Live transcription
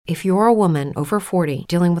If you're a woman over 40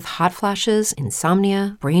 dealing with hot flashes,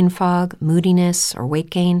 insomnia, brain fog, moodiness, or weight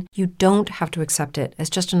gain, you don't have to accept it as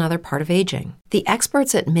just another part of aging. The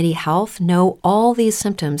experts at MIDI Health know all these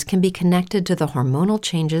symptoms can be connected to the hormonal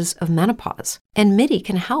changes of menopause. And MIDI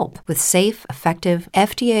can help with safe, effective,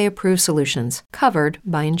 FDA-approved solutions covered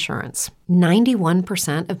by insurance.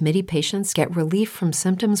 91% of MIDI patients get relief from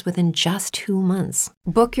symptoms within just 2 months.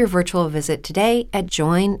 Book your virtual visit today at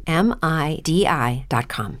joinmidi.com.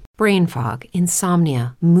 Brain fog,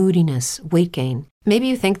 insomnia, moodiness, weight gain. Maybe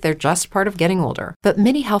you think they're just part of getting older, but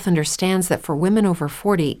MIDI Health understands that for women over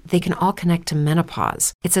 40, they can all connect to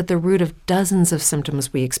menopause. It's at the root of dozens of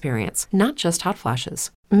symptoms we experience, not just hot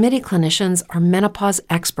flashes. MIDI clinicians are menopause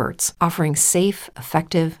experts offering safe,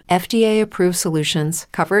 effective, FDA-approved solutions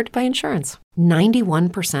covered by insurance.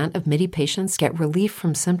 91% of MIDI patients get relief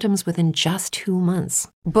from symptoms within just 2 months.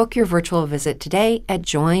 Book your virtual visit today at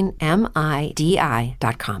joinmidi.com.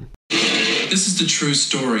 This is the true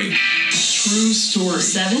story. True story.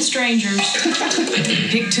 7 strangers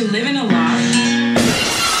picked to live in a lot.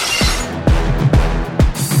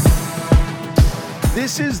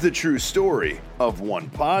 This is the true story of one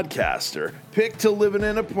podcaster picked to live in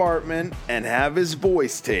an apartment and have his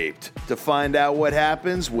voice taped to find out what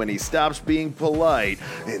happens when he stops being polite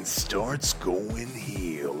and starts going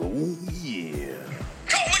heel. Oh, yeah.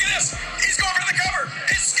 Oh, look at this. He's going for the cover.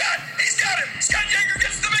 It's Scott. He's got him. Scott Yeager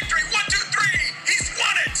gets the victory. 1, 2, 3. He's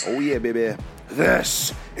won it. Oh, yeah, baby.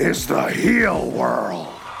 This is the heel world.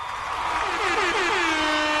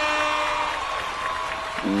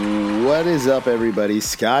 What is up, everybody?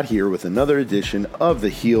 Scott here with another edition of the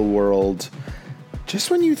Heel World.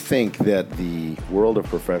 Just when you think that the world of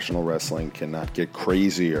professional wrestling cannot get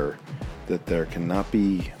crazier, that there cannot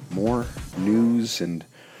be more news and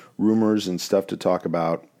rumors and stuff to talk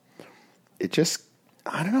about, it just,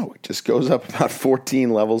 I don't know, it just goes up about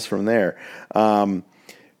 14 levels from there.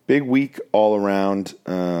 Big week all around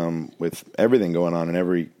with everything going on in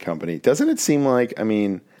every company. Doesn't it seem like,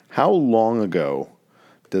 how long ago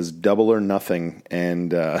does Double or Nothing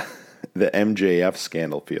and the MJF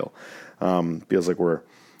scandal feel? Feels like we're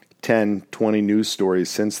 10, 20 news stories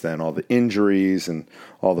since then. All the injuries and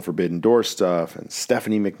all the Forbidden Door stuff and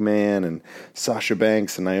Stephanie McMahon and Sasha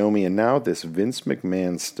Banks and Naomi and now this Vince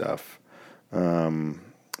McMahon stuff.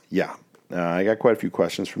 I got quite a few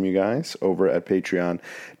questions from you guys over at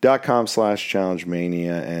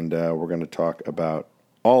patreon.com/challengemania, and we're going to talk about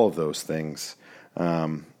all of those things.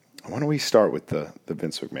 Why don't we start with the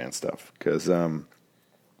Vince McMahon stuff? Because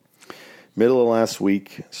middle of last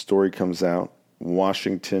week, story comes out. Wall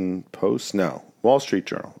Street Journal,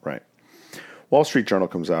 right. Wall Street Journal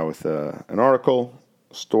comes out with an article,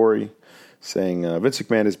 story, saying Vince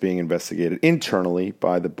McMahon is being investigated internally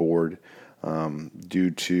by the board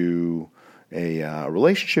due to a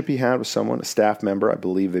relationship he had with someone, a staff member. I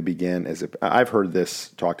believe they began I've heard this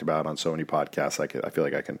talked about on so many podcasts. I feel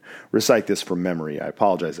like I can recite this from memory. I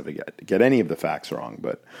apologize if I get any of the facts wrong,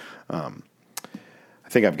 but I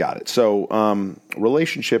think I've got it. So,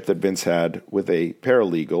 relationship that Vince had with a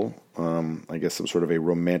paralegal, I guess some sort of a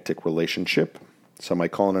romantic relationship. Some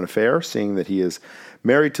might call it an affair, seeing that he is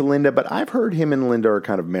married to Linda, but I've heard him and Linda are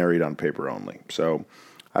kind of married on paper only. So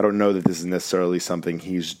I don't know that this is necessarily something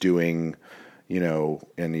he's doing,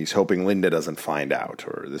 and he's hoping Linda doesn't find out,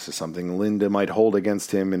 or this is something Linda might hold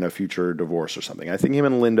against him in a future divorce or something. I think him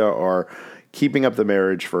and Linda are keeping up the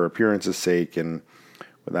marriage for appearance's sake, and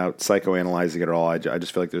without psychoanalyzing it at all, I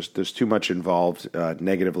just feel like there's too much involved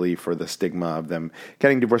negatively for the stigma of them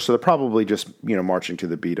getting divorced. So they're probably just marching to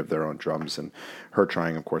the beat of their own drums, and her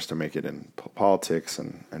trying, of course, to make it in politics,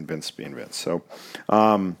 and Vince being Vince. So,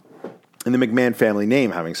 and the McMahon family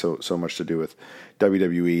name having so much to do with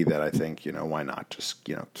WWE that I think, why not just,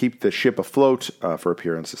 keep the ship afloat for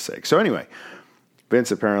appearance's sake. So anyway,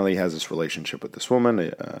 Vince apparently has this relationship with this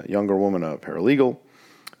woman, a younger woman, a paralegal.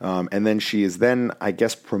 And then she is I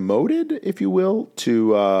guess, promoted, if you will,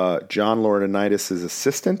 to John Laurinaitis'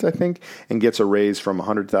 assistant, I think, and gets a raise from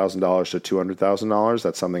 $100,000 to $200,000.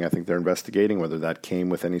 That's something I think they're investigating, whether that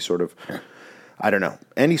came with any sort of,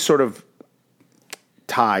 any sort of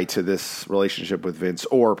tie to this relationship with Vince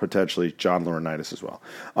or potentially John Laurinaitis as well.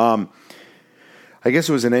 I guess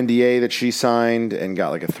it was an NDA that she signed and got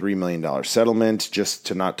like a $3 million settlement just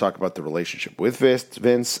to not talk about the relationship with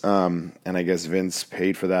Vince. And I guess Vince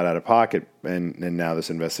paid for that out of pocket. And now this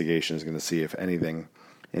investigation is going to see if anything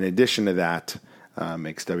in addition to that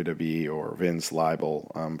makes WWE or Vince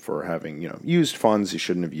liable for having, used funds he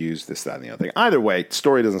shouldn't have used, this, that, and the other thing. Either way, the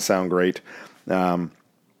story doesn't sound great.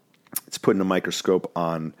 It's putting a microscope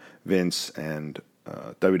on Vince and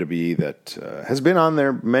WWE that has been on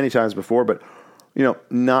there many times before, but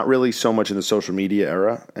not really so much in the social media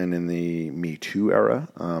era and in the Me Too era.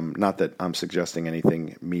 Not that I'm suggesting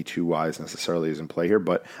anything Me Too wise necessarily is in play here,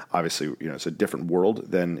 but obviously, it's a different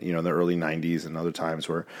world than, the early 90s and other times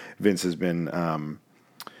where Vince has been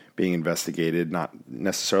being investigated, not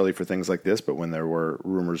necessarily for things like this, but when there were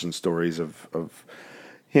rumors and stories of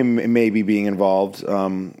him maybe being involved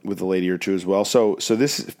with a lady or two as well. So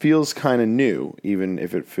this feels kind of new, even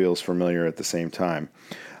if it feels familiar at the same time.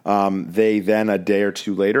 They then, a day or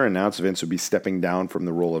two later, announced Vince would be stepping down from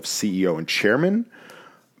the role of CEO and chairman,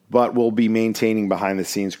 but will be maintaining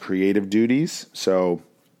behind-the-scenes creative duties. So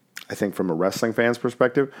I think from a wrestling fan's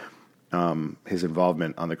perspective, his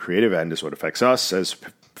involvement on the creative end is what affects us as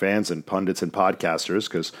fans and pundits and podcasters,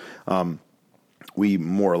 because we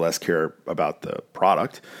more or less care about the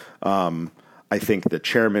product. I think the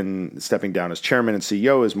chairman stepping down as chairman and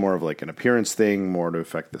CEO is more of like an appearance thing, more to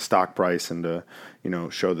affect the stock price and to,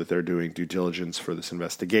 show that they're doing due diligence for this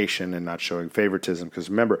investigation and not showing favoritism. Because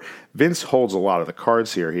remember, Vince holds a lot of the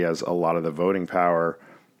cards here. He has a lot of the voting power.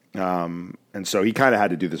 And so he kind of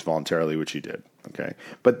had to do this voluntarily, which he did. Okay.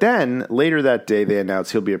 But then later that day, they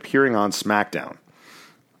announced he'll be appearing on SmackDown.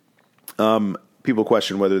 People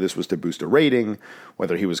question whether this was to boost a rating,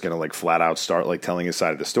 whether he was going to like flat out start like telling his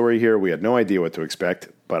side of the story here. We had no idea what to expect,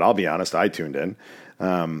 but I'll be honest, I tuned in,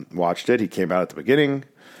 watched it. He came out at the beginning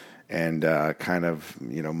and kind of,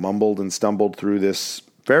 mumbled and stumbled through this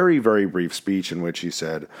very, very brief speech in which he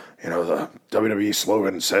said, the WWE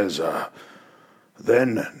slogan says,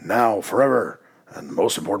 then, now, forever, and the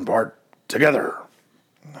most important part, together.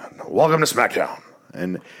 And welcome to SmackDown.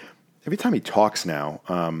 And every time he talks now,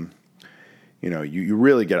 you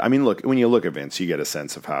really get. I mean, look, when you look at Vince, you get a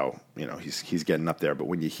sense of how he's getting up there. But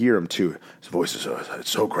when you hear him too, his voice is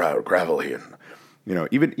it's so gravelly, and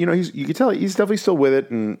even you can tell he's definitely still with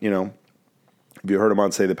it. And if you heard him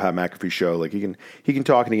on say the Pat McAfee show, like he can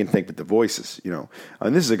talk and he can think, but the voices,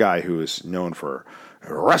 and this is a guy who is known for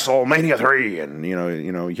WrestleMania 3, and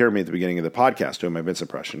you hear me at the beginning of the podcast doing my Vince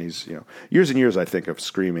impression. He's years and years I think of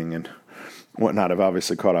screaming and whatnot. I've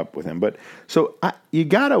obviously caught up with him. But so you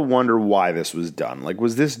got to wonder why this was done. Like,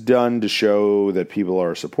 was this done to show that people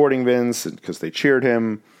are supporting Vince because they cheered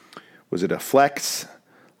him? Was it a flex?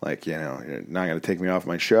 Like, you're not going to take me off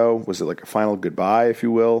my show? Was it like a final goodbye, if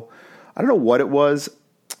you will? I don't know what it was.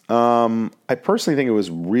 I personally think it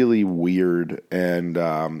was really weird and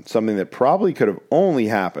something that probably could have only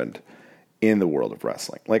happened in the world of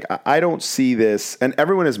wrestling. Like, I don't see this, and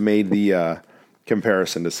everyone has made the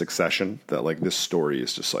comparison to Succession, that like this story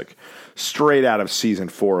is just like straight out of season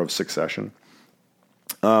 4 of Succession.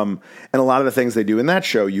 And a lot of the things they do in that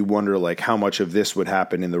show, you wonder like how much of this would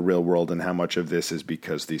happen in the real world and how much of this is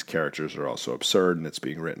because these characters are also absurd and it's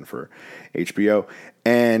being written for HBO.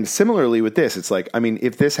 And similarly with this, it's like, I mean,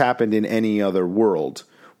 if this happened in any other world,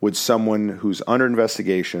 would someone who's under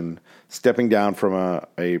investigation, stepping down from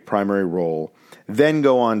a primary role, then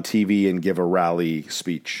go on TV and give a rally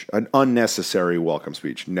speech, an unnecessary welcome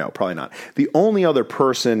speech? No, probably not. The only other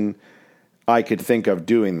person I could think of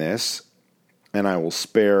doing this, and I will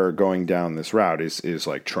spare going down this route, is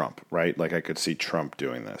like Trump, right? Like I could see Trump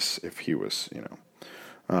doing this if he was,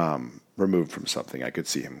 removed from something. I could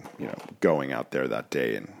see him, going out there that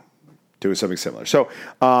day and doing something similar. So,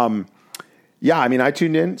 yeah, I mean, I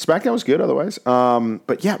tuned in. SmackDown was good otherwise.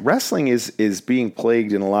 But yeah, wrestling is being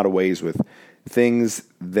plagued in a lot of ways with things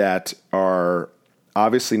that are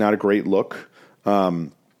obviously not a great look.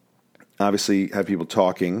 Obviously have people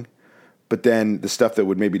talking, but then the stuff that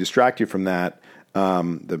would maybe distract you from that,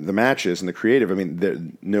 the matches and the creative, I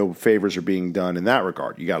mean, no favors are being done in that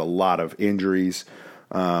regard. You got a lot of injuries.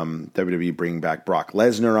 WWE bringing back Brock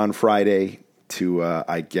Lesnar on Friday to,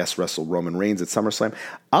 I guess, wrestle Roman Reigns at SummerSlam.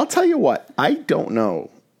 I'll tell you what, I don't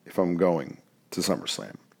know if I'm going to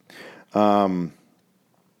SummerSlam.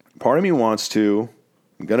 Part of me wants to.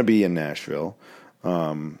 I'm going to be in Nashville,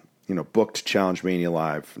 booked Challenge Mania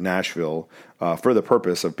Live Nashville for the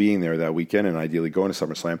purpose of being there that weekend and ideally going to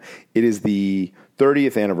SummerSlam. It is the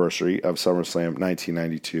 30th anniversary of SummerSlam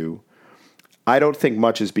 1992. I don't think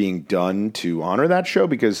much is being done to honor that show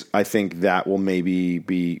because I think that will maybe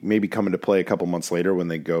come into play a couple months later when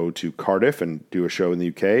they go to Cardiff and do a show in the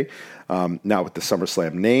UK. Not with the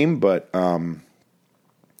SummerSlam name, but yeah,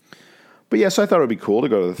 so I thought it would be cool to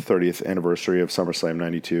go to the 30th anniversary of SummerSlam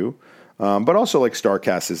 92. But also like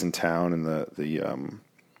StarCast is in town and the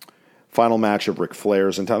final match of Ric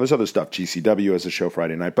Flair's in town. There's other stuff. GCW has a show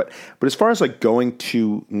Friday night. But as far as like going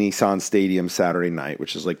to Nissan Stadium Saturday night,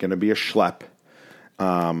 which is like going to be a schlep,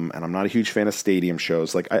 and I'm not a huge fan of stadium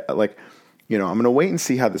shows. I'm going to wait and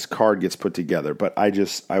see how this card gets put together. But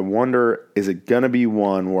I wonder, is it going to be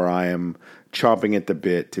one where I am chomping at the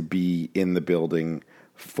bit to be in the building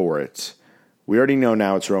for it. We already know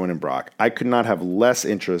now it's Roman and Brock. I could not have less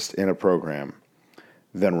interest in a program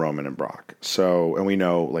than Roman and Brock. So, and we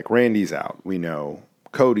know like Randy's out. We know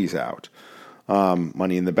Cody's out.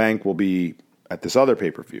 Money in the Bank will be at this other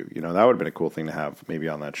pay-per-view. You know, that would have been a cool thing to have maybe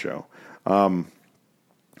on that show.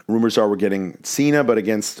 Rumors are we're getting Cena, but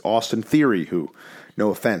against Austin Theory, who, no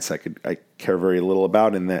offense, I care very little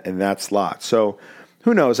about in that slot. So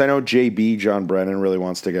who knows? I know JB, John Brennan, really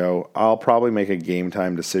wants to go. I'll probably make a game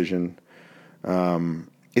time decision.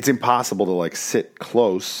 It's impossible to like sit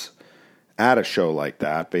close at a show like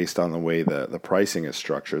that based on the way the pricing is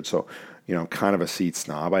structured. So, you know, kind of a seat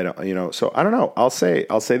snob. So I don't know. I'll say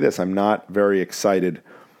this. I'm not very excited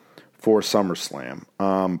for SummerSlam.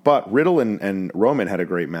 But Riddle and Roman had a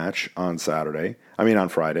great match on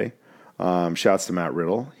Friday. Shouts to Matt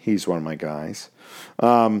Riddle. He's one of my guys.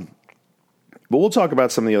 But we'll talk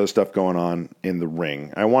about some of the other stuff going on in the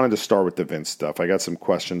ring. I wanted to start with the Vince stuff. I got some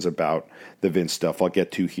questions about the Vince stuff I'll get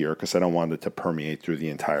to here because I don't want it to permeate through the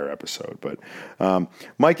entire episode. But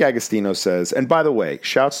Mike Agostino says, and by the way,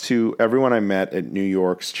 shouts to everyone I met at New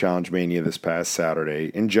York's Challenge Mania this past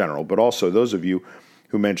Saturday in general, but also those of you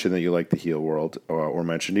who mentioned that you like the heel world or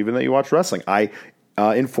mentioned even that you watch wrestling. I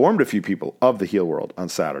informed a few people of the heel world on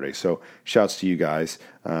Saturday. So shouts to you guys.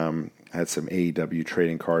 I had some AEW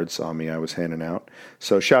trading cards on me I was handing out.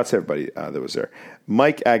 So shouts to everybody that was there.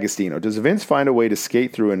 Mike Agostino, does Vince find a way to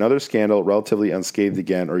skate through another scandal relatively unscathed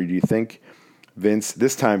again, or do you think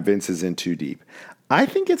this time Vince is in too deep? I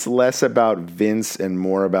think it's less about Vince and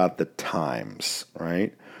more about the times,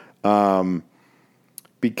 right?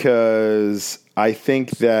 Because I think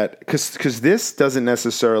that because this doesn't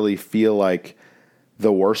necessarily feel like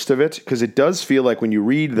the worst of it, because it does feel like when you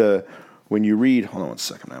read, hold on one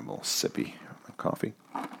second, I'm a little sippy coffee.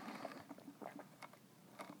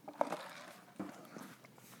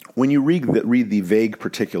 When you read the vague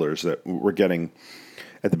particulars that we're getting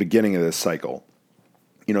at the beginning of this cycle,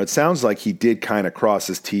 you know, it sounds like he did kind of cross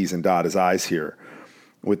his T's and dot his I's here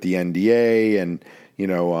with the NDA, and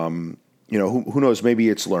who knows? Maybe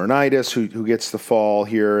it's Laurinaitis who gets the fall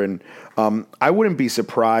here, and I wouldn't be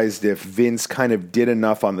surprised if Vince kind of did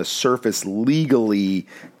enough on the surface legally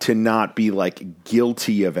to not be like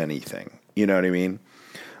guilty of anything. You know what I mean?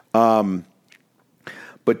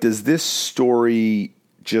 But does this story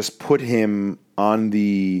just put him on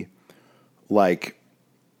the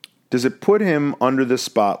does it put him under the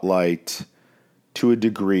spotlight to a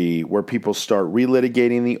degree where people start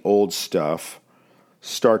relitigating the old stuff?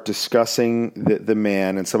 Start discussing the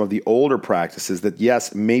man and some of the older practices that,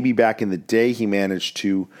 yes, maybe back in the day he managed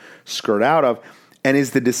to skirt out of. And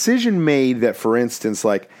is the decision made that, for instance,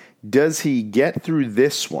 like, does he get through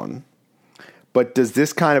this one, but does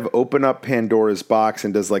this kind of open up Pandora's box,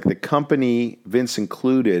 and does, like, the company, Vince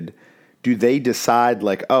included, do they decide,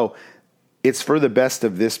 like, oh, it's for the best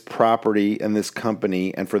of this property and this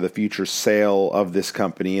company and for the future sale of this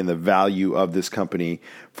company and the value of this company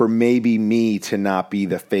for maybe me to not be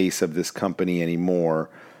the face of this company anymore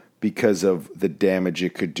because of the damage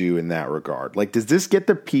it could do in that regard? Like, does this get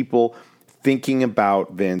the people thinking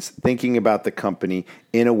about Vince, thinking about the company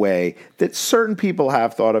in a way that certain people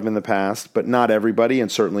have thought of in the past, but not everybody,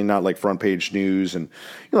 and certainly not like front page news? And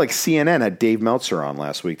like CNN had Dave Meltzer on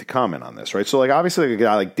last week to comment on this, right? So like obviously a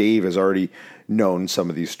guy like Dave has already known some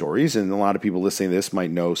of these stories, and a lot of people listening to this might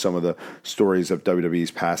know some of the stories of WWE's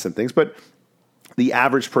past and things, but the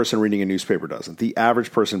average person reading a newspaper doesn't. The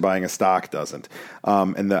average person buying a stock doesn't.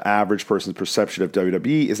 And the average person's perception of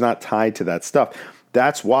WWE is not tied to that stuff.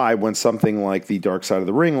 That's why when something like the Dark Side of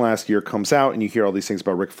the Ring last year comes out and you hear all these things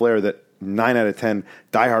about Ric Flair that 9 out of 10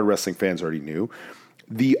 diehard wrestling fans already knew,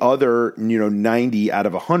 the other 90 out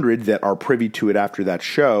of 100 that are privy to it after that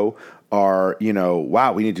show are,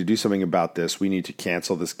 wow, we need to do something about this. We need to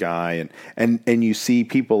cancel this guy. And you see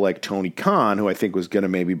people like Tony Khan, who I think was going to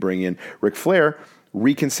maybe bring in Ric Flair,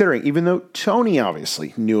 reconsidering, even though Tony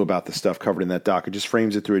obviously knew about the stuff covered in that doc. It just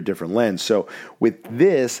frames it through a different lens. So with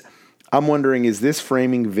this, I'm wondering, is this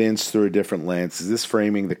framing Vince through a different lens? Is this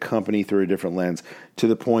framing the company through a different lens to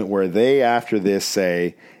the point where they, after this,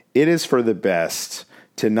 say it is for the best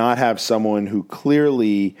to not have someone who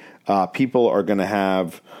clearly people are going to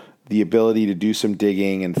have the ability to do some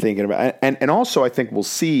digging and thinking about? And also, I think we'll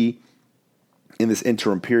see in this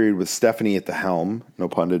interim period with Stephanie at the helm, no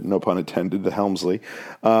pun intended, the Helmsley,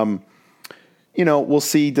 we'll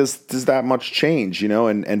see, does that much change,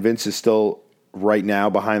 and Vince is still right now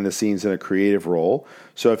behind the scenes in a creative role.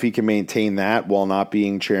 So if he can maintain that while not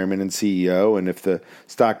being chairman and CEO, and if the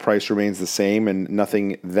stock price remains the same and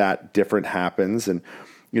nothing that different happens, and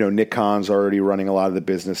Nick Khan's already running a lot of the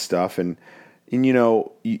business stuff, and And,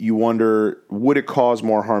 you wonder, would it cause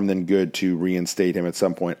more harm than good to reinstate him at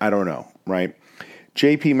some point? I don't know, right?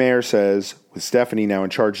 JP Mayer says, with Stephanie now in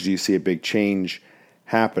charge, do you see a big change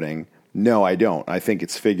happening? No, I don't. I think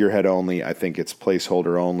it's figurehead only. I think it's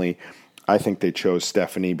placeholder only. I think they chose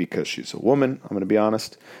Stephanie because she's a woman, I'm going to be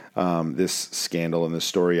honest. This scandal and this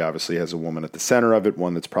story obviously has a woman at the center of it,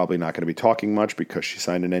 one that's probably not going to be talking much because she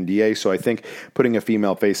signed an NDA. So I think putting a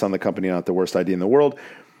female face on the company, not the worst idea in the world.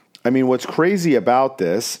 I mean, what's crazy about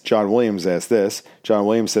this, John Williams asked this. John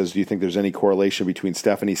Williams says, do you think there's any correlation between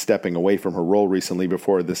Stephanie stepping away from her role recently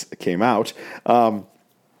before this came out?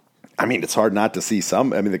 I mean, it's hard not to see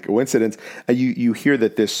the coincidence. You hear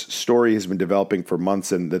that this story has been developing for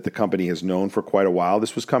months and that the company has known for quite a while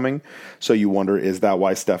this was coming. So you wonder, is that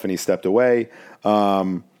why Stephanie stepped away?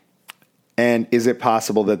 And is it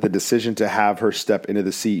possible that the decision to have her step into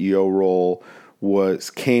the CEO role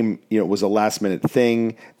was a last minute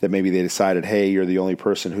thing that maybe they decided, hey, you're the only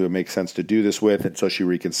person who it makes sense to do this with, and so she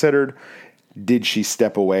reconsidered? Did she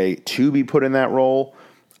step away to be put in that role?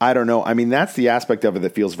 I don't know. I mean, that's the aspect of it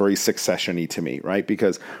that feels very Succession-y to me, right?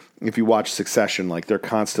 Because if you watch Succession, like they're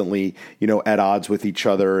constantly, at odds with each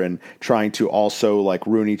other and trying to also like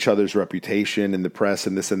ruin each other's reputation in the press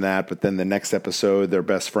and this and that. But then the next episode, they're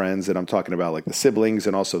best friends. And I'm talking about like the siblings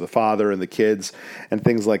and also the father and the kids and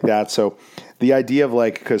things like that. So the idea of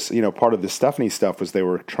like, because, part of the Stephanie stuff was they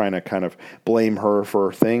were trying to kind of blame her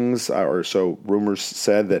for things, or so rumors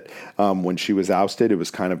said that when she was ousted, it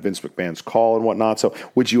was kind of Vince McMahon's call and whatnot. So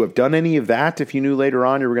would you have done any of that if you knew later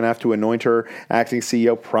on you were going to have to anoint her acting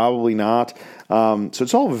CEO? Probably not. So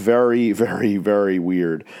it's all very, very, very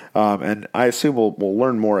weird. And I assume we'll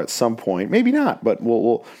learn more at some point. Maybe not, but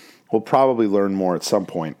we'll probably learn more at some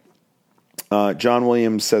point. John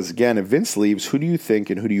Williams says, again, if Vince leaves, who do you think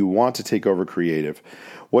and who do you want to take over creative?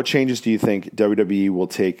 What changes do you think WWE will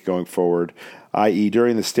take going forward? I.e.,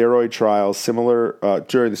 during the steroid trials, smaller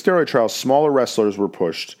wrestlers were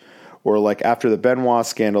pushed, or like after the Benoit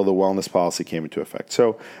scandal, the wellness policy came into effect.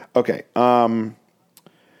 So, okay. I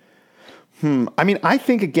mean, I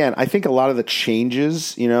think a lot of the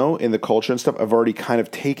changes, in the culture and stuff have already kind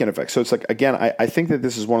of taken effect. So it's like, again, I think that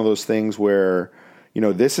this is one of those things where,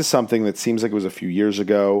 this is something that seems like it was a few years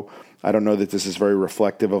ago. I don't know that this is very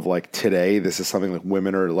reflective of like today. This is something like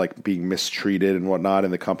women are like being mistreated and whatnot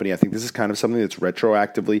in the company. I think this is kind of something that's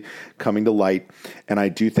retroactively coming to light. And I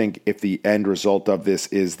do think if the end result of this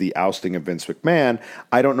is the ousting of Vince McMahon,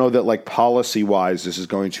 I don't know that like policy wise, this is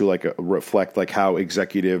going to like reflect like how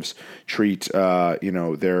executives treat,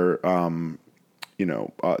 their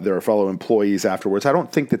fellow employees afterwards. I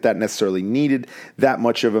don't think that necessarily needed that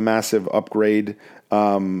much of a massive upgrade.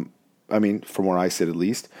 I mean, from where I sit at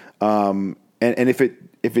least. And if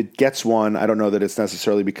it gets one, I don't know that it's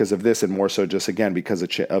necessarily because of this, and more so just again because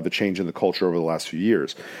of the change in the culture over the last few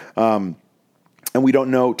years. And we don't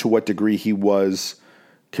know to what degree he was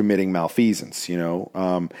committing malfeasance.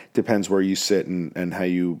 Depends where you sit and how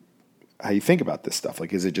you think about this stuff.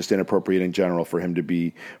 Like, is it just inappropriate in general for him to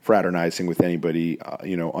be fraternizing with anybody,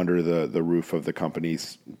 under the roof of the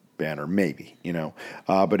company's banner? Maybe,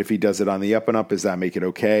 but if he does it on the up and up, does that make it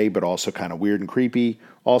okay, but also kind of weird and creepy?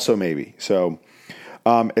 Also maybe. So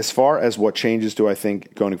as far as what changes do I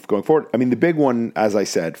think going forward, I mean, the big one, as I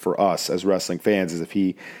said, for us as wrestling fans is if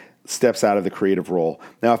he steps out of the creative role.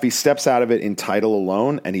 Now, if he steps out of it in title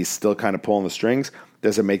alone and he's still kind of pulling the strings,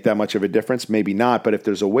 does it make that much of a difference? Maybe not. But if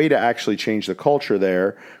there's a way to actually change the culture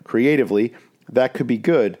there creatively, that could be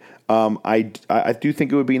good. I do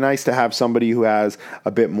think it would be nice to have somebody who has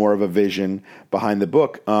a bit more of a vision behind the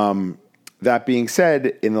book. That being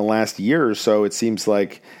said, in the last year or so, it seems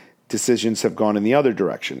like decisions have gone in the other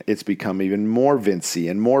direction. It's become even more Vincey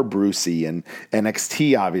and more Brucey, and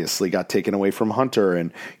NXT obviously got taken away from Hunter.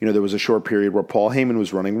 And, there was a short period where Paul Heyman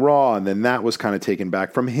was running Raw, and then that was kind of taken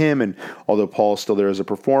back from him. And although Paul's still there as a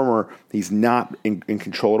performer, he's not in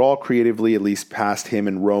control at all creatively, at least past him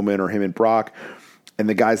and Roman or him and Brock. And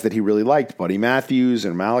the guys that he really liked, Buddy Matthews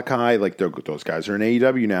and Malachi, like those guys are in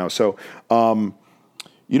AEW now. So,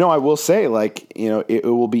 I will say, like, it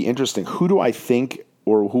will be interesting. Who do I think,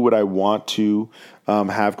 or who would I want to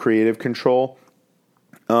have creative control?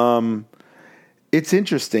 It's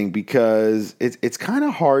interesting because it's kind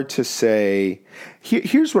of hard to say.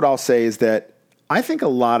 Here's what I'll say is that I think a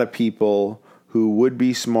lot of people who would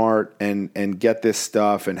be smart and get this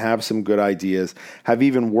stuff and have some good ideas have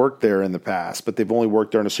even worked there in the past, but they've only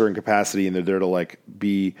worked there in a certain capacity and they're there to like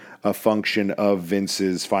be a function of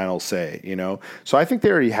Vince's final say, So I think they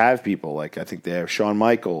already have people. Like, I think they have Shawn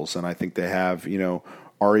Michaels, and I think they have,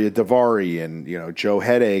 Arya Davari and, Joe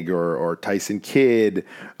Hedeg or Tyson Kidd.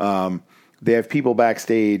 They have people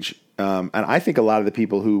backstage And I think a lot of the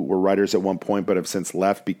people who were writers at one point but have since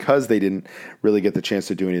left because they didn't really get the chance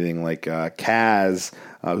to do anything, like Kaz,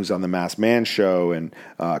 who's on the Masked Man show, and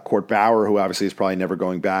Court Bauer, who obviously is probably never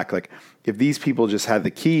going back. Like, if these people just had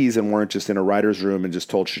the keys and weren't just in a writer's room and just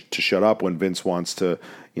told to shut up when Vince wants to,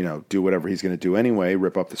 do whatever he's going to do anyway,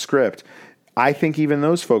 rip up the script, I think even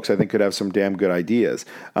those folks, could have some damn good ideas.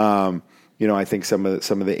 I think some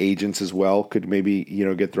of the agents as well could maybe,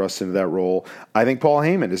 get thrust into that role. I think Paul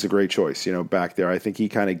Heyman is a great choice, back there. I think he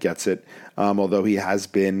kind of gets it, although he has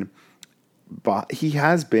been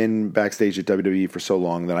backstage at WWE for so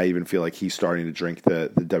long that I even feel like he's starting to drink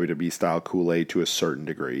the WWE style Kool-Aid to a certain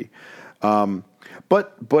degree.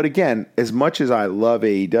 But again, as much as I love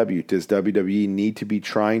AEW, does WWE need to be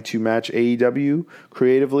trying to match AEW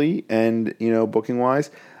creatively and, booking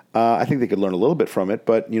wise? I think they could learn a little bit from it,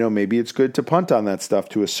 but, maybe it's good to punt on that stuff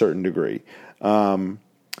to a certain degree.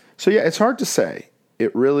 It's hard to say.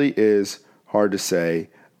 It really is hard to say.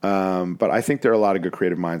 But I think there are a lot of good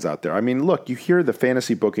creative minds out there. I mean, look, you hear the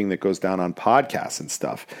fantasy booking that goes down on podcasts and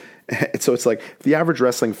stuff. So it's like if the average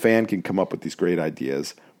wrestling fan can come up with these great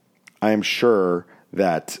ideas, I am sure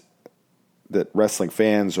that wrestling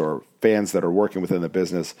fans or fans that are working within the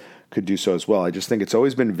business could do so as well. I just think it's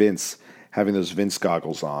always been Vince having those Vince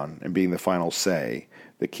goggles on and being the final say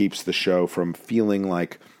that keeps the show from feeling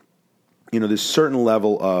like, this certain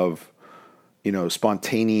level of,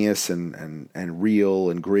 spontaneous and real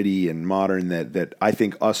and gritty and modern that I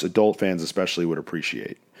think us adult fans especially would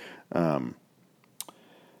appreciate.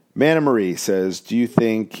 Manna Marie says, do you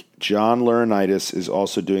think John Laurinaitis is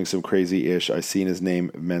also doing some crazy-ish? I seen his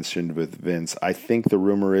name mentioned with Vince. I think the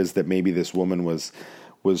rumor is that maybe this woman was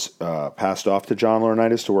passed off to John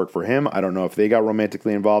Laurinaitis to work for him. I don't know if they got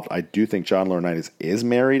romantically involved. I do think John Laurinaitis is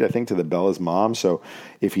married, I think, to the Bella's mom. So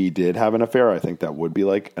if he did have an affair, I think that would be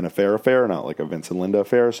like an affair, not like a Vince and Linda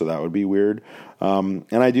affair. So that would be weird. And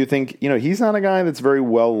I do think, he's not a guy that's very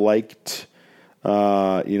well liked.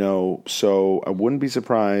 So I wouldn't be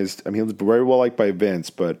surprised. I mean, he's very well liked by Vince,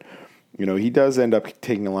 but, he does end up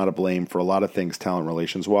taking a lot of blame for a lot of things talent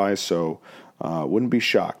relations wise. So wouldn't be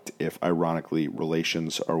shocked if, ironically,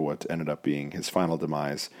 relations are what ended up being his final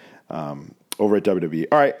demise over at WWE.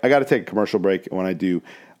 All right, I got to take a commercial break. When I do,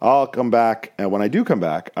 I'll come back. And when I do come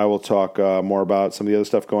back, I will talk more about some of the other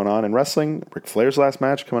stuff going on in wrestling. Ric Flair's last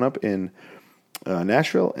match coming up in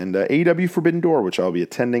Nashville, and AEW Forbidden Door, which I'll be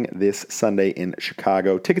attending this Sunday in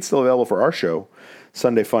Chicago. Tickets still available for our show,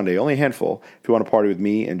 Sunday Funday. Only a handful. If you want to party with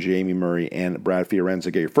me and Jamie Murray and Brad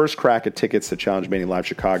Fiorenza, get your first crack at tickets to Challenge Mania Live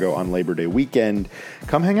Chicago on Labor Day weekend.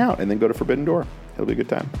 Come hang out and then go to Forbidden Door. It'll be a good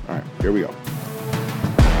time. All right, here we go.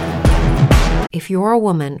 If you're a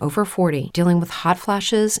woman over 40 dealing with hot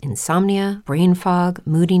flashes, insomnia, brain fog,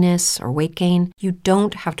 moodiness, or weight gain, you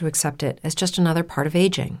don't have to accept it as just another part of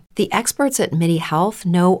aging. The experts at MIDI Health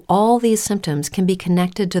know all these symptoms can be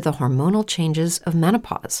connected to the hormonal changes of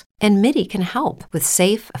menopause. And MIDI can help with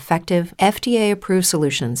safe, effective, FDA-approved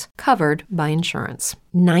solutions covered by insurance.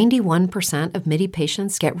 91% of MIDI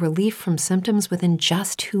patients get relief from symptoms within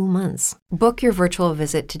just 2 months. Book your virtual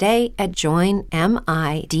visit today at joinmidi.com.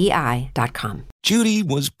 Judy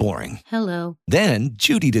was boring. Hello. Then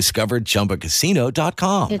Judy discovered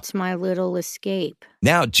ChumbaCasino.com. It's my little escape.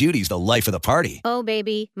 Now Judy's the life of the party. Oh,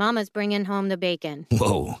 baby, mama's bringing home the bacon.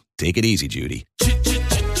 Whoa, take it easy, Judy.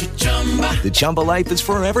 The Chumba life is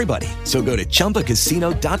for everybody. So go to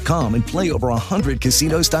ChumbaCasino.com and play over 100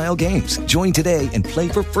 casino-style games. Join today and play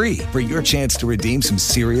for free for your chance to redeem some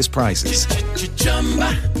serious prizes.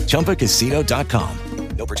 ChumbaCasino.com.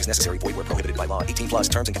 No purchase necessary. Void where prohibited by law. 18+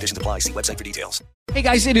 terms and conditions apply. See website for details. Hey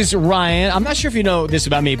guys, it is Ryan. I'm not sure if you know this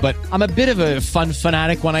about me, but I'm a bit of a fun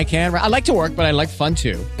fanatic when I can. I like to work, but I like fun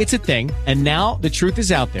too. It's a thing. And now the truth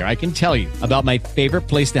is out there. I can tell you about my favorite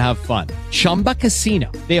place to have fun. Chumba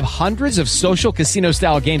Casino. They have hundreds of social casino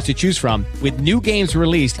style games to choose from with new games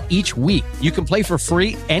released each week. You can play for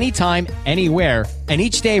free anytime, anywhere. And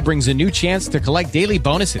each day brings a new chance to collect daily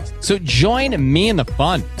bonuses. So join me in the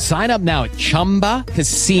fun. Sign up now at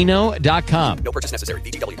ChumbaCasino.com. No purchase necessary.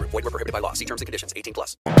 VGW. Void where prohibited by law. See terms and conditions.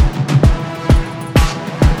 18+.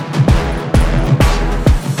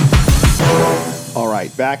 All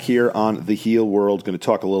right, back here on The Heel World, going to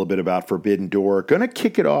talk a little bit about Forbidden Door. Going to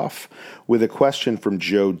kick it off with a question from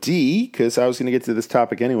Joe D, because I was going to get to this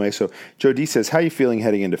topic anyway. So Joe D says, how are you feeling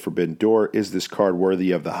heading into Forbidden Door? Is this card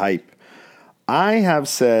worthy of the hype? I have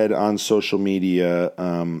said on social media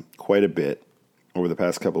quite a bit over the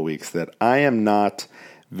past couple of weeks that I am not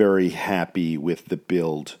very happy with the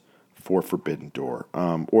build for Forbidden Door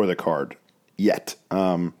or the card yet.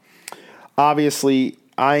 Obviously,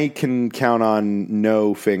 I can count on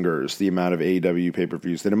no fingers the amount of AEW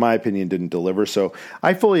pay-per-views that, in my opinion, didn't deliver. So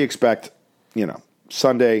I fully expect,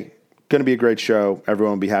 Sunday, going to be a great show.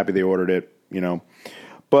 Everyone will be happy they ordered it,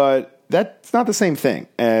 But that's not the same thing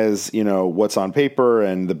as, what's on paper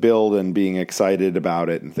and the build and being excited about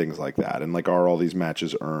it and things like that. And, are all these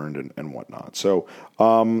matches earned and whatnot. So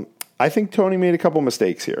I think Tony made a couple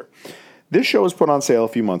mistakes here. This show was put on sale a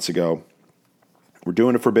few months ago. We're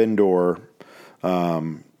doing a Forbidden Door.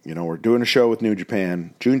 We're doing a show with New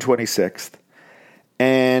Japan, June 26th.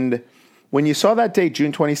 And when you saw that date,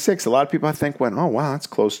 June 26th, a lot of people, I think, went, oh, wow, that's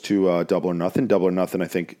close to Double or Nothing. Double or Nothing, I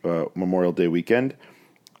think, Memorial Day weekend.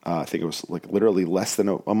 I think it was literally less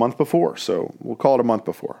than a month before. So we'll call it a month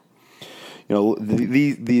before. The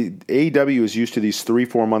AEW is used to these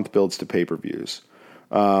 3-4 month builds to pay-per-views.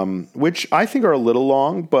 Which I think are a little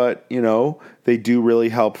long, but, they do really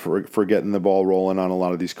help for getting the ball rolling on a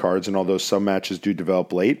lot of these cards. And although some matches do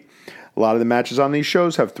develop late, a lot of the matches on these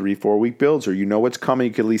shows have 3-4 week builds, or what's coming.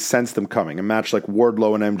 You can at least sense them coming. A match like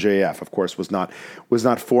Wardlow and MJF, of course, was not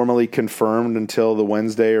formally confirmed until the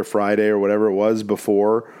Wednesday or Friday or whatever it was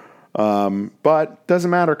before. But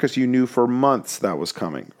doesn't matter because you knew for months that was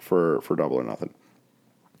coming for Double or Nothing.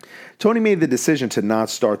 Tony made the decision to not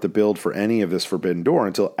start the build for any of this Forbidden Door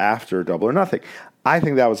until after Double or Nothing. I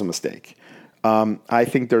think that was a mistake. I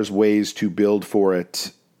think there's ways to build for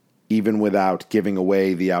it even without giving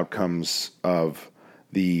away the outcomes of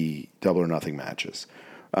the Double or Nothing matches.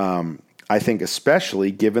 I think especially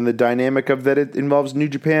given the dynamic of that it involves New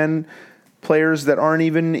Japan players that aren't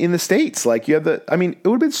even in the States. It would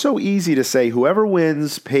have been so easy to say whoever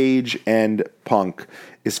wins Page and Punk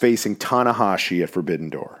is facing Tanahashi at Forbidden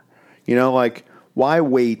Door. Why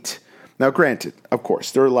wait? Now, granted, of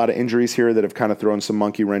course, there are a lot of injuries here that have kind of thrown some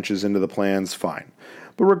monkey wrenches into the plans. Fine.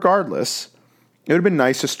 But regardless, it would have been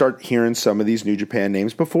nice to start hearing some of these New Japan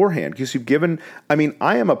names beforehand because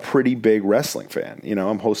I am a pretty big wrestling fan.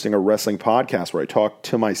 I'm hosting a wrestling podcast where I talk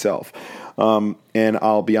to myself. And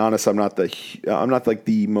I'll be honest, I'm not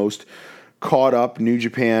the most caught up New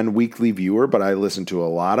Japan weekly viewer, but I listen to a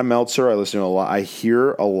lot of Meltzer. I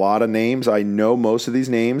hear a lot of names. I know most of these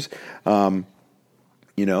names.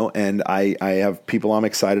 And I have people I'm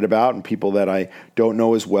excited about and people that I don't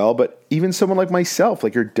know as well. But even someone like myself,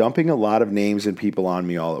 you're dumping a lot of names and people on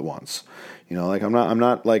me all at once. I'm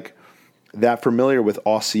not that familiar with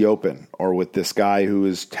Aussie Open or with this guy who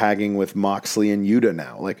is tagging with Moxley and Yuta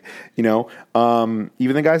now.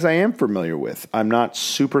 Even the guys I am familiar with, I'm not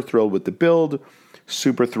super thrilled with the build,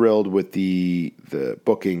 super thrilled with the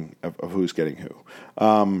booking of who's getting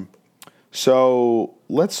who. So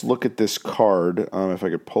let's look at this card. If I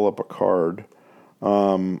could pull up a card.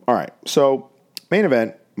 All right. So main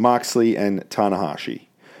event, Moxley and Tanahashi.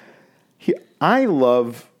 I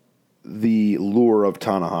love the lure of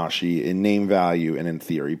Tanahashi in name value and in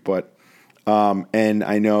theory, but and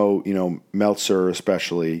I know, Meltzer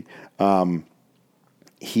especially,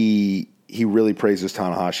 he really praises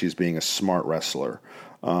Tanahashi as being a smart wrestler,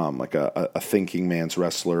 a thinking man's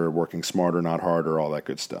wrestler, working smarter, not harder, all that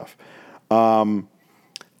good stuff.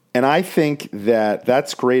 And I think that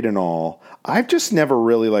that's great and all. I've just never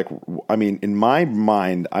really in my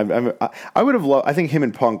mind, I would have loved. I think him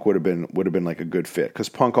and Punk would have been a good fit because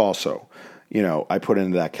Punk also, I put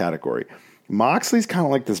into that category. Moxley's kind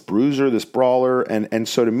of like this bruiser, this brawler, and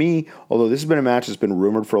so to me, although this has been a match that's been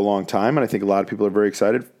rumored for a long time, and I think a lot of people are very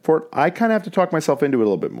excited for it, I kind of have to talk myself into it a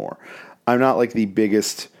little bit more. I'm not the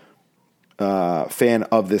biggest fan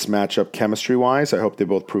of this matchup chemistry-wise. I hope they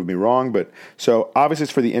both prove me wrong. But so obviously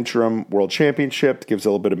it's for the interim world championship. It gives a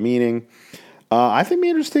little bit of meaning. I think it'd be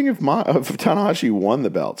interesting if Tanahashi won the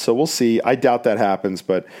belt. So we'll see. I doubt that happens,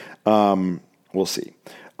 but we'll see.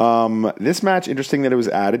 This match, interesting that it was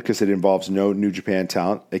added because it involves no New Japan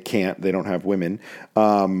talent. They can't. They don't have women.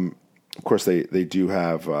 Of course, they do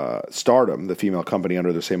have Stardom, the female company,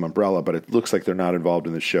 under the same umbrella, but it looks like they're not involved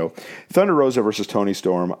in this show. Thunder Rosa versus Toni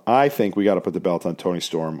Storm. I think we got to put the belt on Toni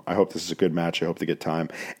Storm. I hope this is a good match. I hope they get time.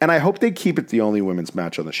 And I hope they keep it the only women's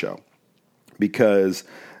match on the show. Because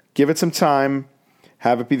give it some time,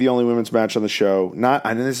 have it be the only women's match on the show.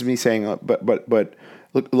 I know this is me saying, but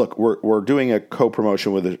Look, we're doing a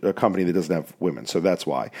co-promotion with a company that doesn't have women, so that's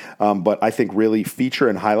why. But I think really feature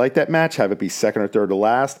and highlight that match, have it be second or third to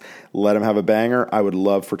last, let them have a banger. I would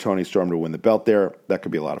love for Toni Storm to win the belt there. That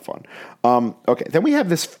could be a lot of fun. Okay, then we have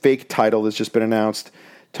this fake title that's just been announced.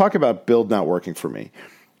 Talk about build not working for me.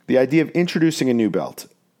 The idea of introducing a new belt.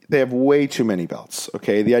 They have way too many belts,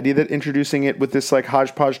 okay? The idea that introducing it with this like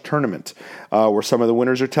hodgepodge tournament where some of the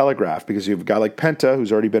winners are telegraphed, because you have a guy like Penta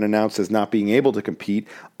who's already been announced as not being able to compete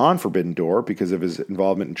on Forbidden Door because of his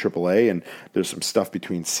involvement in AAA, and there's some stuff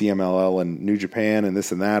between CMLL and New Japan and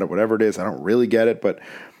this and that or whatever it is. I don't really get it, but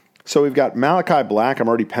so we've got Malachi Black. I'm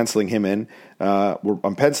already penciling him in.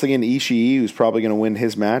 I'm penciling in Ishii, who's probably going to win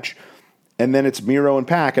his match. And then it's Miro and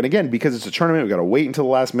Pac. And again, because it's a tournament, we've got to wait until the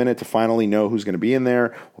last minute to finally know who's going to be in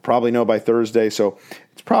there. We'll probably know by Thursday. So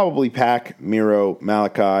it's probably Pac, Miro,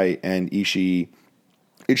 Malachi, and Ishii.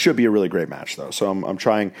 It should be a really great match, though. So I'm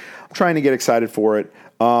trying to get excited for it.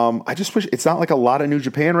 I just wish it's not like a lot of New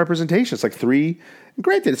Japan representation. It's like 3.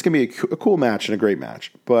 Granted, it's going to be a cool match and a great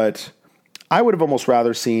match. But I would have almost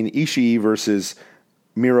rather seen Ishii versus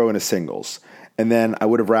Miro in a singles. And then I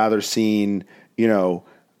would have rather seen,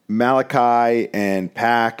 Malachi and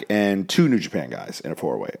Pac and 2 New Japan guys in a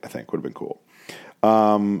 4-way, I think would have been cool.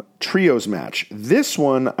 Trios match. This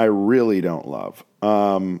one I really don't love.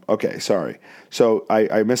 Okay, sorry. So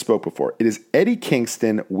I misspoke before. It is Eddie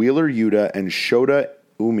Kingston, Wheeler Yuta, and Shota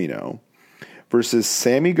Umino versus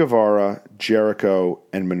Sammy Guevara, Jericho,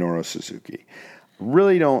 and Minoru Suzuki.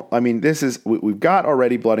 Really don't. I mean, we've got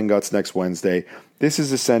already Blood and Guts next Wednesday. This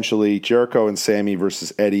is essentially Jericho and Sammy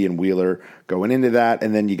versus Eddie and Wheeler going into that.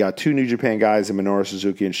 And then you got 2 New Japan guys in Minoru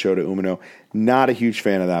Suzuki and Shota Umino. Not a huge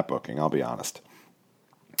fan of that booking, I'll be honest.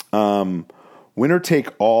 Winner take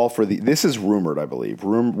all for this is rumored, I believe.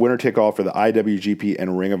 Winner take all for the IWGP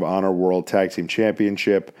and Ring of Honor World Tag Team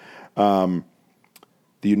Championship. The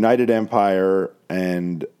United Empire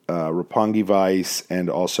and Roppongi Vice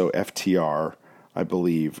and also FTR, I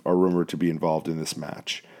believe, are rumored to be involved in this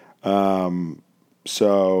match. Or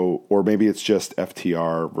maybe it's just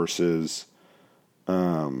FTR versus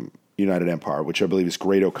United Empire, which I believe is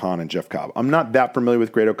Great-O-Khan and Jeff Cobb. I'm not that familiar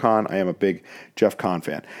with Great-O-Khan. I am a big Jeff Cobb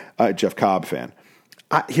fan. I'm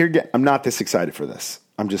not this excited for this.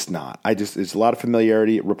 I'm just not. There's a lot of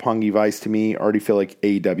familiarity. Roppongi Vice to me already feel like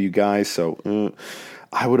AEW guys, so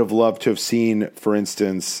I would have loved to have seen, for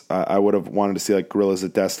instance, I would have wanted to see like Guerrillas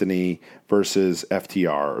of Destiny versus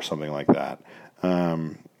FTR or something like that.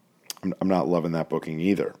 I'm not loving that booking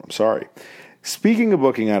either. I'm sorry. Speaking of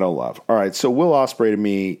booking I don't love. All right, so Will Ospreay to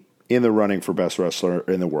me in the running for best wrestler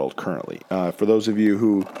in the world currently. For those of you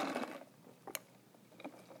who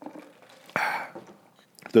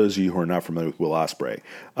are not familiar with Will Ospreay,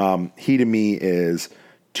 he to me is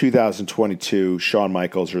 2022 Shawn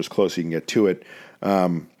Michaels, or as close as you can get to it,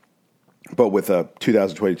 but with a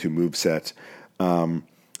 2022 moveset.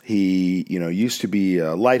 He, used to be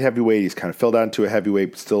a light heavyweight. He's kind of filled out into a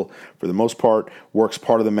heavyweight, but still, for the most part, works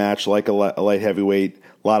part of the match like a light heavyweight.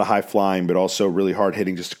 A lot of high flying, but also really hard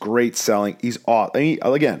hitting. Just great selling. He's awesome. I mean,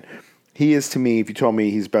 again, he is to me. If you told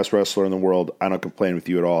me he's best wrestler in the world, I don't complain with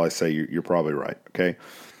you at all. I say you're probably right. Okay,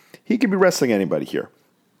 he could be wrestling anybody here.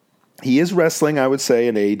 He is wrestling, I would say,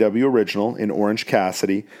 an AEW original in Orange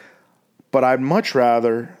Cassidy, but I'd much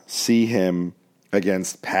rather see him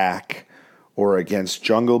against Pac, or against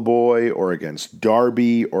Jungle Boy, or against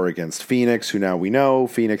Darby, or against Phoenix, who now we know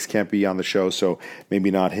Phoenix can't be on the show, so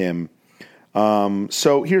maybe not him.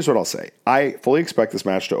 So here's what I'll say. I fully expect this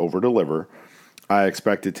match to over-deliver. I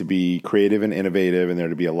expect it to be creative and innovative, and there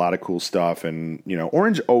to be a lot of cool stuff. And,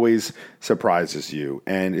 Orange always surprises you.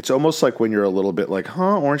 And it's almost like when you're a little bit like,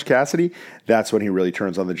 Orange Cassidy? That's when he really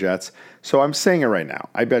turns on the jets. So I'm saying it right now.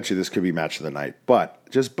 I bet you this could be match of the night. But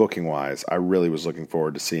just booking-wise, I really was looking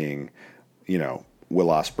forward to seeing Will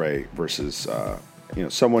Ospreay versus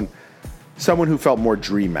someone who felt more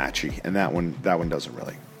dream matchy, and that one doesn't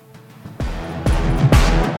really.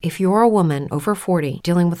 If you're a woman over 40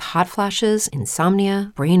 dealing with hot flashes,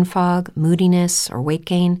 insomnia, brain fog, moodiness, or weight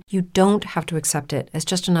gain, you don't have to accept it as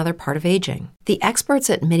just another part of aging. The experts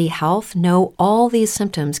at MIDI Health know all these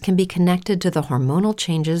symptoms can be connected to the hormonal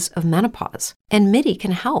changes of menopause. And MIDI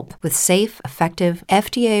can help with safe, effective,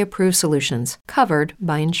 FDA-approved solutions covered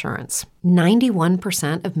by insurance.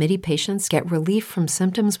 91% of MIDI patients get relief from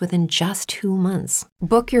symptoms within just 2 months.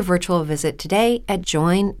 Book your virtual visit today at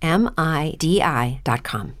joinmidi.com.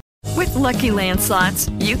 With Lucky Land Slots,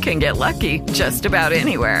 you can get lucky just about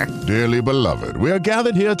anywhere. Dearly beloved, we are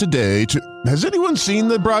gathered here today to... Has anyone seen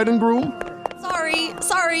the bride and groom?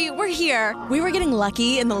 Sorry, we're here. We were getting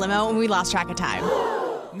lucky in the limo and we lost track of time.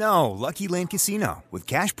 No, Lucky Land Casino, with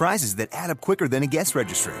cash prizes that add up quicker than a guest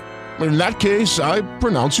registry. In that case, I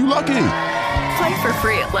pronounce you lucky. Play for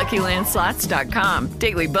free at LuckyLandSlots.com.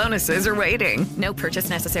 Daily bonuses are waiting. No purchase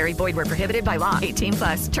necessary. Void where prohibited by law.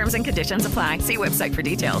 18+. Terms and conditions apply. See website for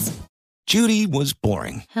details. Judy was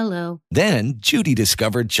boring. Hello. Then Judy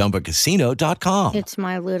discovered ChumbaCasino.com. It's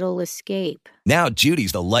my little escape. Now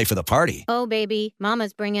Judy's the life of the party. Oh, baby,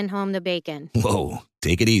 mama's bringing home the bacon. Whoa,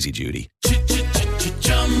 take it easy, Judy.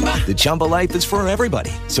 The Chumba life is for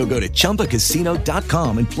everybody. So go to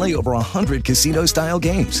ChumbaCasino.com and play over 100 casino-style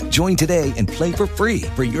games. Join today and play for free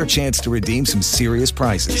for your chance to redeem some serious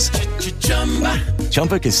prizes.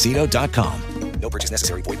 ChumbaCasino.com. No purchase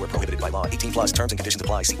necessary. Void where prohibited by law. 18 plus terms and conditions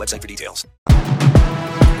apply. See website for details.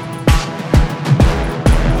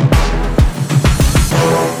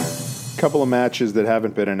 Couple of matches that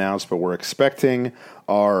haven't been announced, but we're expecting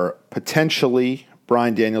are potentially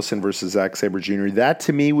Bryan Danielson versus Zack Sabre Jr. That,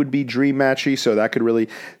 to me, would be dream matchy, so that could really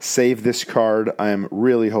save this card. I am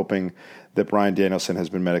really hoping that Bryan Danielson has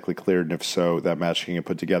been medically cleared, and if so, that match can get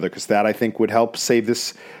put together, because that, I think, would help save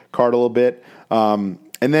this card a little bit.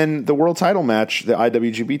 And then the world title match, the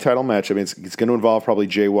IWGP title match, I mean, it's going to involve probably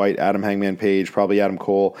Jay White, Adam Hangman Page, probably Adam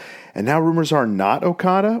Cole. And now rumors are not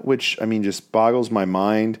Okada, which, I mean, just boggles my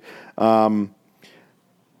mind. I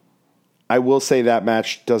will say that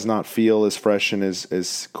match does not feel as fresh and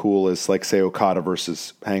as cool as, like, say, Okada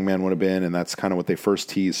versus Hangman would have been, and that's kind of what they first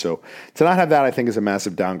teased. So to not have that, I think, is a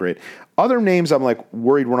massive downgrade. Other names I'm, like,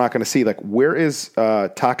 worried we're not going to see. Like, where is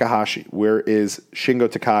Takahashi? Where is Shingo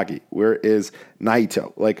Takagi? Where is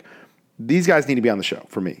Naito? Like, these guys need to be on the show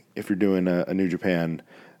for me if you're doing a New Japan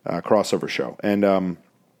crossover show. And there's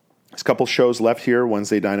a couple shows left here,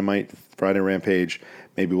 Wednesday Dynamite, Friday Rampage.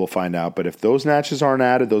 Maybe we'll find out. But if those matches aren't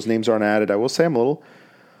added, those names aren't added, I will say I'm a little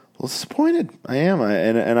disappointed. I am,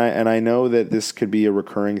 and I know that this could be a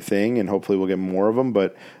recurring thing, and hopefully we'll get more of them.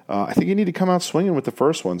 But I think you need to come out swinging with the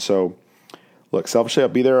first one. So, look, selfishly, I'll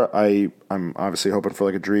be there. I'm obviously hoping for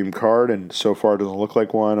like a dream card, and so far it doesn't look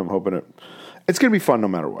like one. I'm hoping it's going to be fun no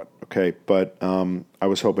matter what. Okay, but I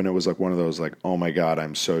was hoping it was like one of those like, oh my God,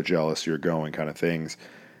 I'm so jealous you're going kind of things.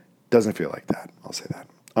 Doesn't feel like that. I'll say that.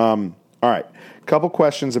 All right, a couple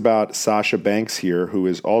questions about Sasha Banks here, who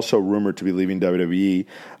is also rumored to be leaving WWE.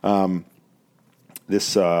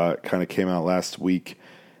 This kind of came out last week.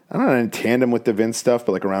 I don't know, in tandem with the Vince stuff,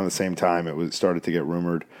 but like around the same time it started to get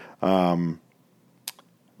rumored.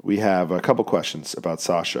 We have a couple questions about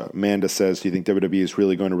Sasha. Amanda says, do you think WWE is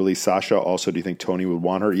really going to release Sasha? Also, do you think Tony would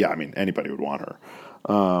want her? Yeah, I mean, anybody would want her.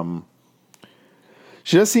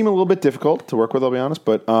 She does seem a little bit difficult to work with, I'll be honest.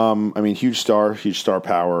 But, I mean, huge star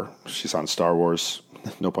power. She's on Star Wars.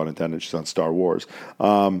 No pun intended. She's on Star Wars.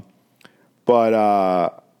 But I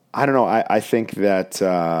don't know. I think that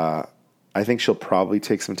I think she'll probably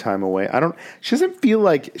take some time away. She doesn't feel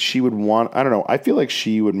like she would want. I don't know. I feel like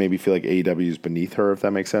she would maybe feel like AEW is beneath her, if that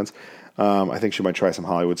makes sense. I think she might try some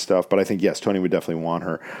Hollywood stuff, but I think, yes, Tony would definitely want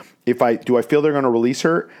her. Do I feel they're going to release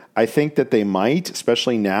her? I think that they might,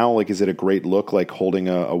 especially now. Like, is it a great look, like holding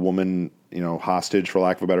a woman, hostage, for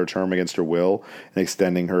lack of a better term, against her will and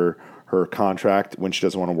extending her contract when she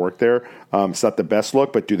doesn't want to work there? It's not the best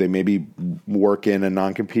look, but do they maybe work in a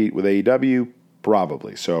non-compete with AEW?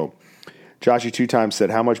 Probably. So Joshy 2 times said,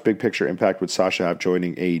 how much big picture impact would Sasha have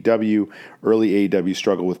joining AEW? Early AEW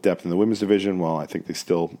struggled with depth in the women's division. Well, I think they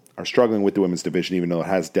still are struggling with the women's division, even though it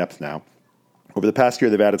has depth now. Over the past year,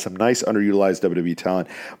 they've added some nice underutilized WWE talent,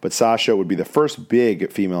 but Sasha would be the first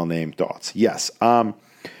big female name. Thoughts? Yes. I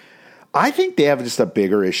think they have just a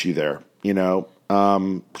bigger issue there. You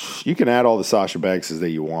can add all the Sasha Bankses that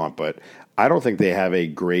you want, but I don't think they have a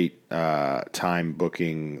great time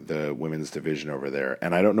booking the women's division over there.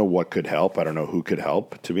 And I don't know what could help. I don't know who could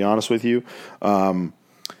help, to be honest with you.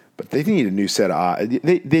 But they need a new set of eyes.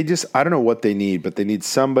 They just, I don't know what they need, but they need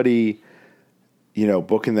somebody,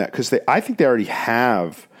 booking that. Because I think they already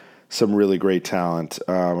have some really great talent,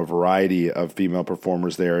 a variety of female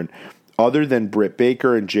performers there. And other than Britt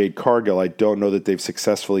Baker and Jade Cargill, I don't know that they've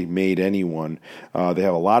successfully made anyone. They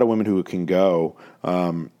have a lot of women who can go.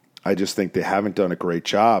 I just think they haven't done a great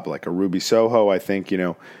job. Like a Ruby Soho, I think,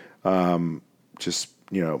 and now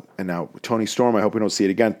Toni Storm, I hope we don't see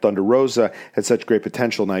it again. Thunder Rosa had such great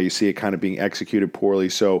potential. Now you see it kind of being executed poorly.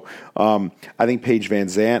 So I think Paige Van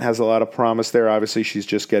Zandt has a lot of promise there. Obviously, she's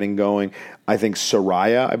just getting going. I think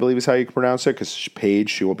Soraya, I believe is how you can pronounce it, because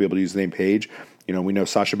Paige, she won't be able to use the name Paige. We know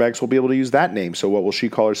Sasha Banks will be able to use that name. So what will she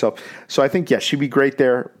call herself? So I think, yes, she'd be great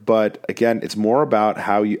there. But again, it's more about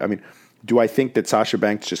how do I think that Sasha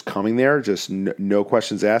Banks just coming there, just no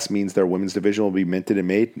questions asked, means their women's division will be minted and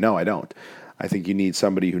made? No, I don't. I think you need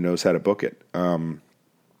somebody who knows how to book it. And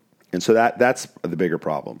so that's the bigger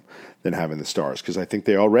problem than having the stars, because I think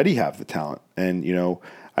they already have the talent. And,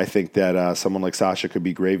 I think that someone like Sasha could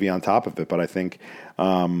be gravy on top of it. But I think,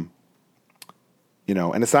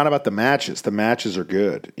 And it's not about the matches. The matches are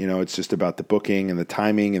good. It's just about the booking and the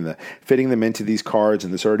timing and the fitting them into these cards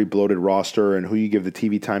and this already bloated roster and who you give the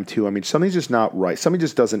TV time to. I mean, something's just not right. Something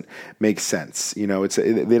just doesn't make sense. They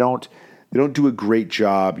don't do a great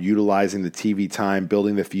job utilizing the TV time,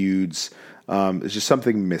 building the feuds. There's just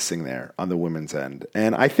something missing there on the women's end.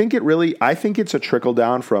 And I think it's a trickle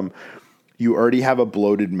down from you already have a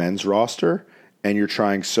bloated men's roster and you're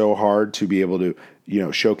trying so hard to be able to,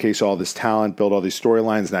 showcase all this talent, build all these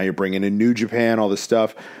storylines. Now you're bringing in New Japan, all this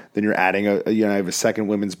stuff. Then you're adding I have a second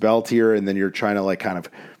women's belt here, and then you're trying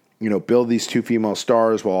to build these 2 female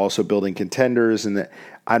stars while also building contenders. And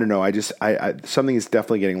I don't know. Something is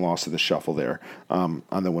definitely getting lost in the shuffle there on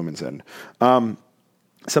the women's end.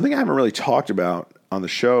 Something I haven't really talked about on the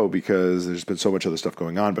show because there's been so much other stuff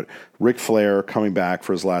going on, but Ric Flair coming back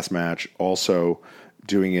for his last match, also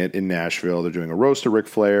doing it in Nashville. They're doing a roast of Ric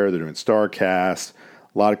Flair. They're doing StarCast.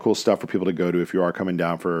 A lot of cool stuff for people to go to if you are coming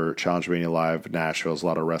down for Challenge Mania Live Nashville. There's a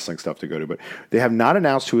lot of wrestling stuff to go to. But they have not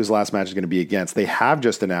announced who his last match is going to be against. They have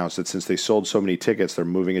just announced that since they sold so many tickets, they're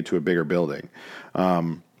moving it to a bigger building.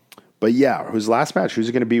 But yeah, his last match, who's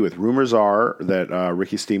it going to be with? Rumors are that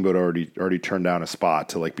Ricky Steamboat already turned down a spot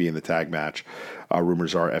to be in the tag match.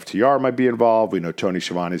 Rumors are FTR might be involved. We know Tony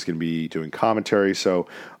Schiavone is going to be doing commentary. So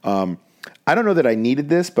I don't know that I needed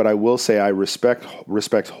this, but I will say I respect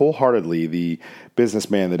wholeheartedly the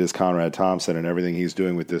businessman that is Conrad Thompson and everything he's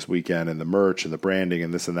doing with this weekend and the merch and the branding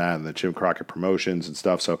and this and that and the Jim Crockett promotions and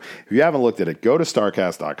stuff. So if you haven't looked at it, go to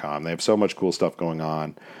StarCast.com. They have so much cool stuff going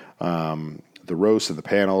on. The roast and the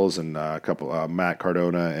panels and a couple, Matt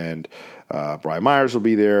Cardona and Brian Myers will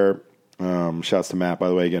be there. Shouts to Matt, by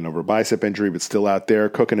the way, getting over a bicep injury, but still out there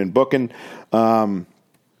cooking and booking.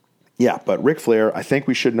 Yeah, but Ric Flair, I think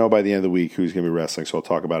we should know by the end of the week who's going to be wrestling, so I'll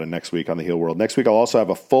talk about it next week on The Heel World. Next week, I'll also have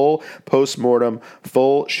a full post-mortem,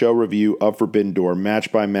 full show review of Forbidden Door,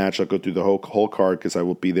 match by match. I'll go through the whole card because I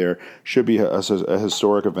will be there. Should be a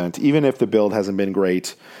historic event, even if the build hasn't been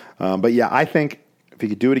great. But yeah, I think if you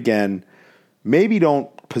could do it again, maybe don't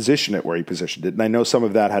position it where he positioned it. And I know some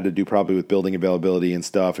of that had to do probably with building availability and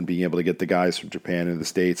stuff and being able to get the guys from Japan into the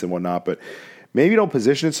States and whatnot, but maybe don't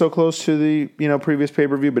position it so close to the previous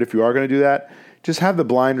pay-per-view, but if you are going to do that, just have the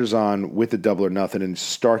blinders on with the Double or Nothing and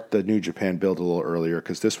start the New Japan build a little earlier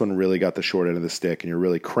because this one really got the short end of the stick and you're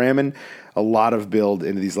really cramming a lot of build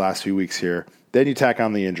into these last few weeks here. Then you tack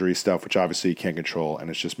on the injury stuff, which obviously you can't control, and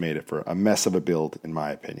it's just made it for a mess of a build, in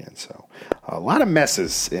my opinion. So a lot of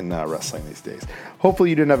messes in wrestling these days.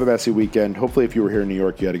 Hopefully you didn't have a messy weekend. Hopefully if you were here in New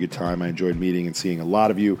York, you had a good time. I enjoyed meeting and seeing a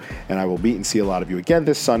lot of you, and I will meet and see a lot of you again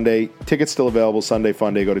this Sunday. Tickets still available Sunday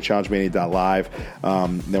Fun Day. Go to challengemania.live.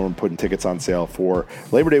 Then we're putting tickets on sale for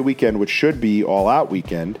Labor Day weekend, which should be all-out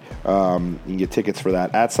weekend. You can get tickets for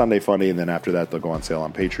that at Sunday Fun Day, and then after that they'll go on sale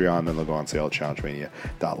on Patreon. Then they'll go on sale at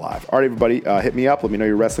challengemania.live. All right, everybody. Hit me up. Let me know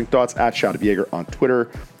your wrestling thoughts at Shot of Jaeger on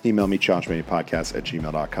Twitter. Email me,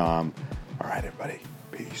 challengemaniapodcast@gmail.com. All right, everybody.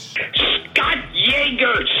 Peace. Scott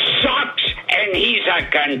Jaeger sucks, and he's a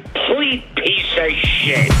complete piece of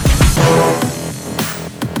shit.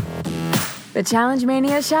 The Challenge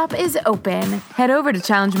Mania shop is open. Head over to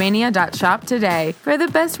challengemania.shop today for the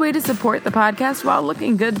best way to support the podcast while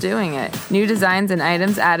looking good doing it. New designs and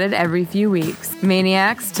items added every few weeks.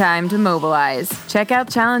 Maniacs, time to mobilize. Check out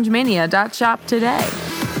challengemania.shop today.